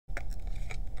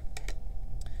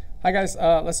Hi guys,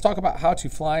 let's talk about how to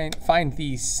find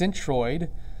the centroid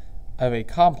of a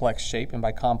complex shape, and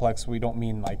by complex we don't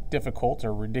mean like difficult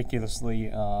or ridiculously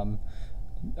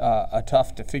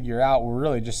tough to figure out. We're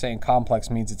really just saying complex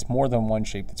means it's more than one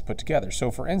shape that's put together. So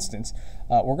for instance,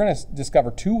 we're going to discover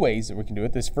two ways that we can do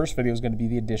it. This first video is going to be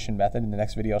the addition method, and the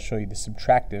next video I'll show you the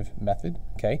subtractive method.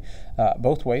 Okay,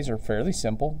 both ways are fairly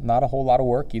simple, not a whole lot of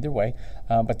work either way,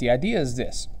 but the idea is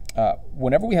this.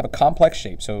 Whenever we have a complex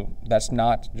shape, so that's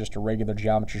not just a regular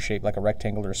geometry shape like a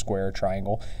rectangle or a square or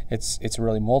triangle, it's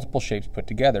really multiple shapes put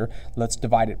together. Let's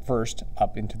divide it first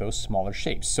up into those smaller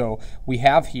shapes. So we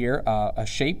have here a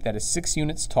shape that is 6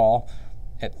 units tall.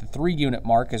 At the 3 unit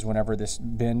mark is whenever this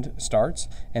bend starts,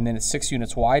 and then it's 6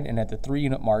 units wide, and at the 3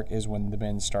 unit mark is when the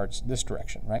bend starts this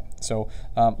direction, right? So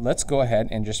let's go ahead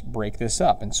and just break this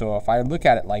up. And so if I look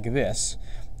at it like this,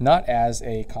 not as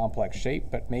a complex shape,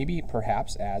 but maybe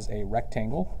perhaps as a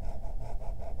rectangle.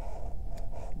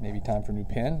 Maybe time for a new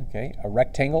pen. Okay, a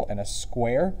rectangle and a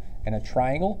square and a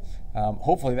triangle.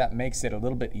 Hopefully that makes it a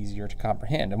little bit easier to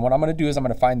comprehend. And what I'm going to do is I'm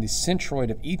going to find the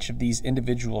centroid of each of these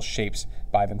individual shapes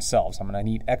by themselves. I'm going to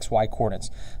need x, y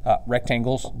coordinates.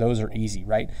 Rectangles, those are easy,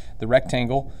 right? The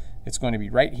rectangle, it's going to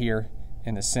be right here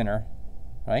in the center,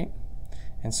 right?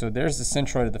 And so there's the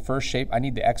centroid of the first shape. I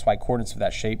need the xy coordinates for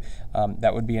that shape.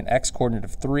 That would be an x coordinate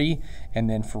of 3, and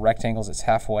then for rectangles it's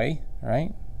halfway,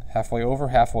 right? Halfway over,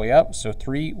 halfway up, so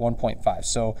 3, 1.5.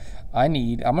 So I'm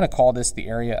going to call this the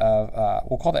area of,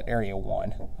 we'll call that area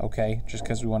 1, okay? Just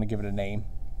because we want to give it a name,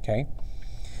 okay?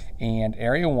 And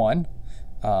area 1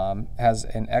 has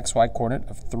an xy coordinate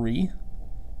of 3,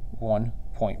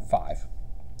 1.5,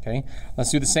 okay?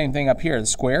 Let's do the same thing up here. The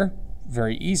square,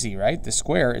 very easy, right? The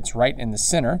square, it's right in the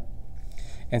center.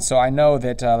 And so I know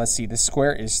that, let's see, the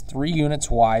square is 3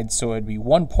 units wide, so it'd be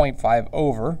 1.5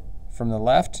 over from the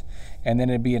left, and then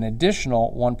it'd be an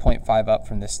additional 1.5 up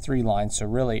from this 3 line, so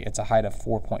really it's a height of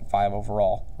 4.5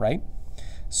 overall, right?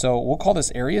 So we'll call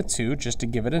this area 2 just to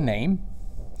give it a name.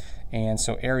 And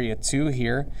so area 2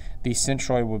 here, the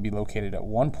centroid would be located at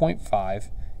 1.5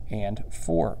 and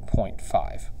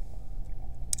 4.5.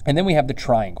 And then we have the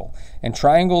triangle. And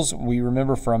triangles, we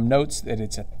remember from notes that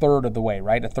it's a third of the way,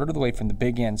 right? A third of the way from the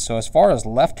big end. So as far as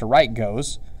left to right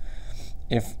goes,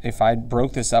 if I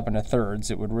broke this up into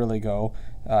thirds, it would really go,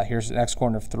 here's an x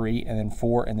coordinate of 3, and then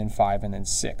 4, and then 5, and then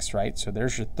 6, right? So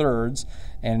there's your thirds.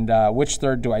 And which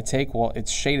third do I take? Well,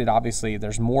 it's shaded, obviously.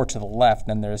 There's more to the left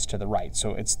than there is to the right.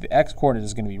 So it's the x coordinate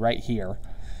is going to be right here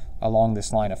along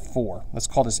this line of 4. Let's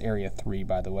call this area 3,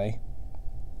 by the way,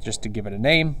 just to give it a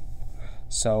name.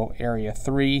 So area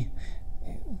 3,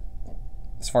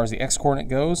 as far as the x coordinate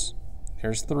goes,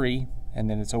 there's 3, and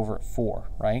then it's over at 4,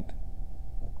 right?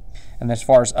 And as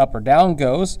far as up or down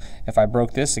goes, if I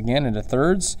broke this again into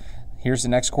thirds, here's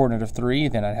the x coordinate of 3,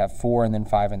 then I'd have 4, and then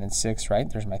 5, and then 6, right?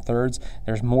 There's my thirds.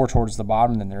 There's more towards the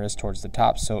bottom than there is towards the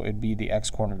top, so it'd be the x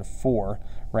coordinate of 4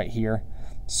 right here.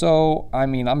 So, I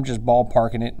mean, I'm just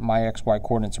ballparking it. My xy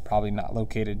coordinates are probably not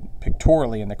located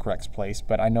pictorially in the correct place,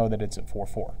 but I know that it's at 4,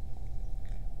 4.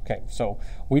 Okay, so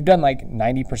we've done like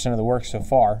 90% of the work so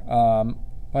far.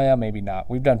 Well, maybe not.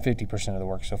 We've done 50% of the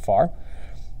work so far.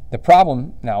 The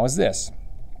problem now is this.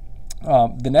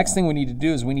 The next thing we need to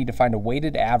do is we need to find a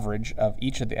weighted average of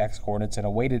each of the x coordinates and a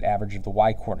weighted average of the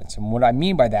y coordinates. And what I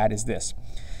mean by that is this.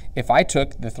 If I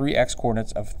took the 3 x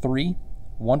coordinates of 3,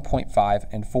 1.5,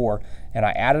 and 4, and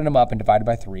I added them up and divided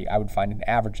by 3, I would find an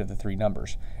average of the 3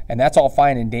 numbers. And that's all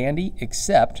fine and dandy,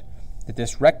 except that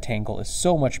this rectangle is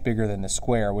so much bigger than the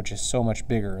square, which is so much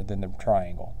bigger than the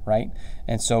triangle, right?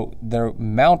 And so the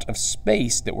amount of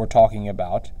space that we're talking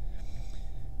about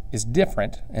is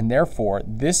different, and therefore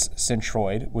this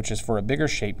centroid, which is for a bigger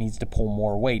shape, needs to pull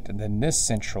more weight than this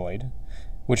centroid,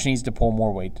 which needs to pull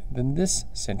more weight than this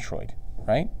centroid,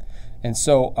 right? And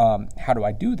so how do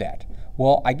I do that?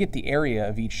 Well, I get the area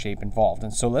of each shape involved.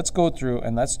 And so let's go through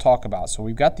and let's talk about, so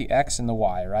we've got the x and the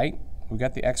y, right? We've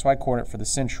got the xy coordinate for the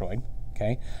centroid,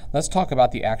 okay? Let's talk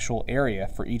about the actual area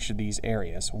for each of these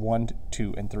areas, 1,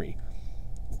 2, and 3.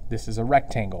 This is a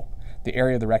rectangle. The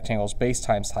area of the rectangle is base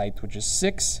times height, which is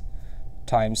 6,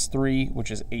 times 3,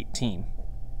 which is 18.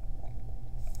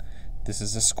 This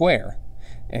is a square.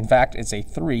 In fact, it's a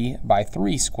 3 by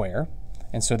 3 square,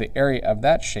 and so the area of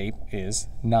that shape is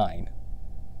 9.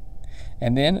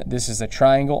 And then this is a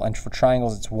triangle, and for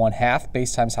triangles it's 1/2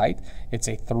 base times height. It's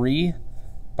a 3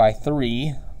 by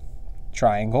 3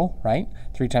 triangle, right?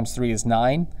 3 times 3 is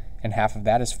 9, and half of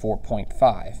that is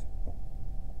 4.5.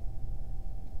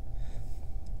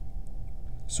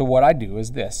 So what I do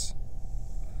is this.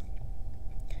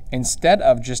 Instead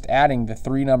of just adding the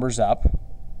 3 numbers up,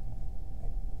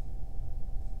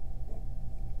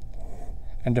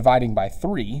 and dividing by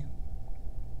 3,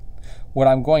 what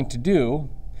I'm going to do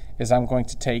is I'm going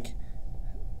to take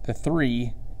the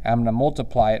 3, I'm going to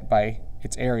multiply it by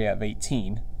its area of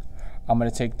 18. I'm going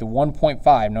to take the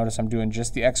 1.5, notice I'm doing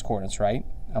just the x-coordinates, right?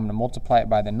 I'm going to multiply it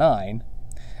by the 9.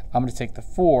 I'm going to take the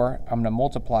 4, I'm going to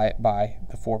multiply it by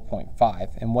the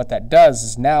 4.5. And what that does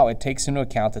is now it takes into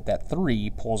account that that 3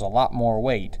 pulls a lot more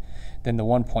weight than the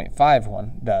 1.5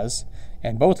 one does,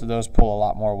 and both of those pull a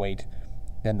lot more weight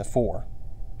than the 4.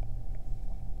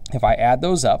 If I add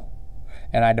those up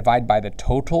and I divide by the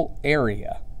total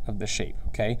area of the shape,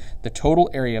 okay, the total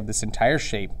area of this entire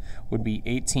shape would be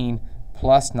 18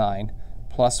 plus 9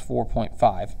 plus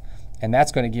 4.5, and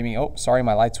that's going to give me, oh, sorry,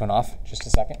 my lights went off, just a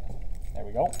second. There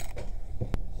we go.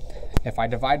 If I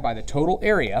divide by the total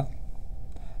area,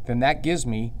 then that gives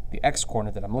me the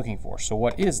x-coordinate that I'm looking for. So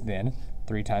what is then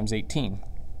 3 times 18?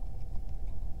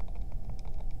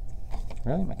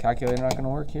 Really? My calculator not going to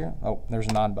work here? Oh, there's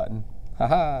an on button.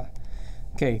 Haha.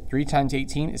 Okay, 3 times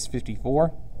 18 is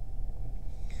 54.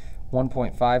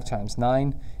 1.5 times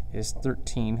 9 is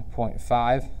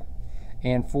 13.5.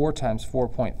 And 4 times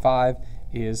 4.5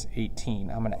 is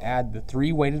 18. I'm going to add the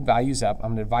 3 weighted values up.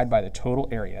 I'm going to divide by the total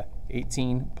area.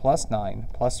 18 plus 9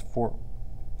 plus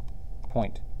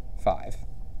 4.5.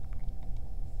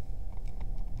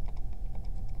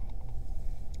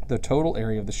 The total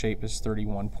area of the shape is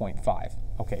 31.5.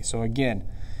 Okay, so again,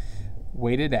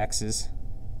 weighted x's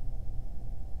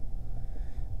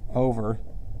over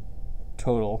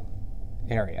total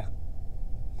area.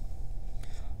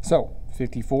 So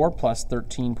 54 plus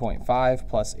 13.5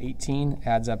 plus 18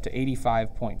 adds up to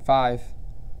 85.5.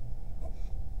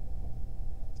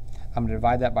 I'm going to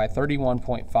divide that by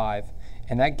 31.5,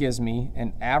 and that gives me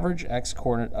an average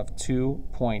x-coordinate of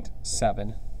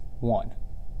 2.71.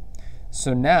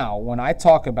 So now, when I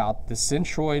talk about the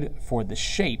centroid for the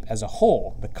shape as a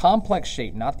whole, the complex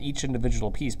shape, not each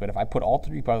individual piece, but if I put all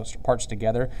 3 parts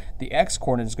together, the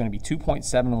x-coordinate is going to be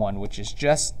 2.71, which is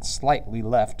just slightly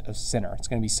left of center. It's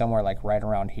going to be somewhere like right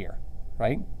around here,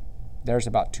 right? There's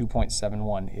about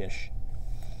 2.71-ish.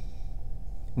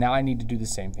 Now I need to do the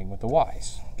same thing with the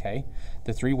y's, okay?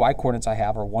 The 3 y-coordinates I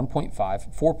have are 1.5,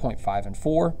 4.5, and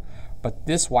 4. But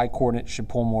this y-coordinate should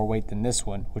pull more weight than this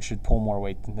one, which should pull more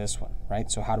weight than this one,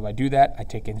 right? So how do I do that? I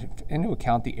take into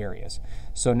account the areas.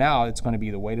 So now it's going to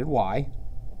be the weighted y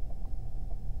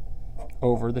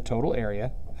over the total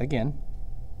area, again.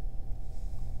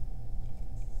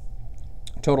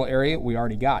 Total area we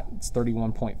already got, it's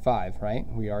 31.5, right?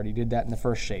 We already did that in the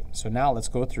first shape. So now let's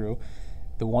go through.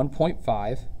 The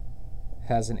 1.5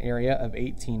 has an area of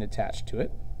 18 attached to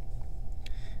it.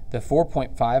 The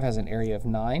 4.5 has an area of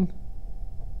 9.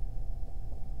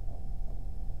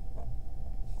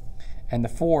 And the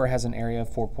 4 has an area of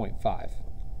 4.5.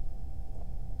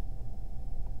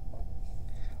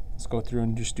 Let's go through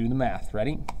and just do the math.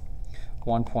 Ready?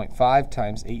 1.5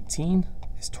 times 18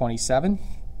 is 27.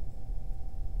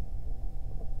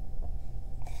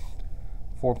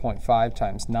 4.5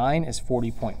 times 9 is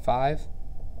 40.5.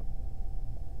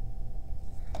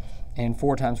 And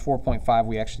 4 times 4.5,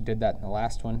 we actually did that in the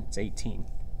last one, it's 18.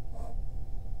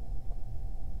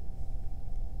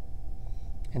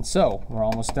 And so, we're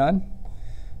almost done.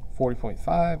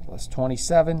 40.5 plus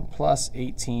 27 plus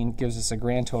 18 gives us a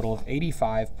grand total of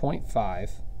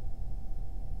 85.5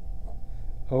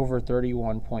 over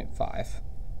 31.5.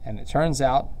 And it turns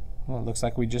out, well, it looks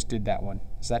like we just did that one.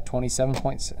 Is that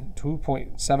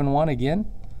 2.71 again?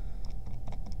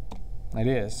 It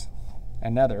is.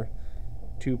 Another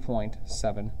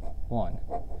 2.71.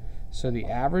 So the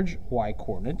average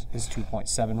y-coordinate is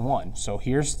 2.71. So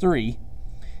here's 3.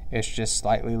 It's just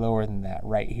slightly lower than that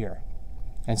right here.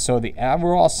 And so the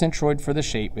overall centroid for the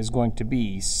shape is going to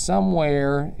be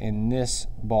somewhere in this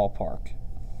ballpark.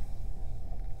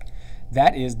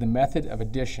 That is the method of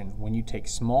addition. When you take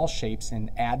small shapes and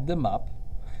add them up,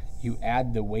 you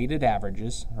add the weighted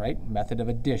averages, right? Method of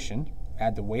addition.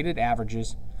 Add the weighted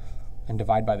averages and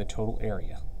divide by the total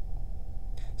area.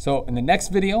 So in the next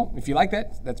video, if you like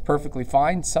that, that's perfectly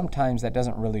fine. Sometimes that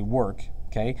doesn't really work,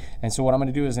 okay? And so what I'm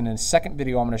going to do is in a second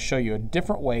video, I'm going to show you a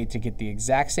different way to get the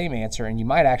exact same answer, and you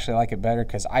might actually like it better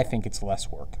because I think it's less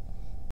work.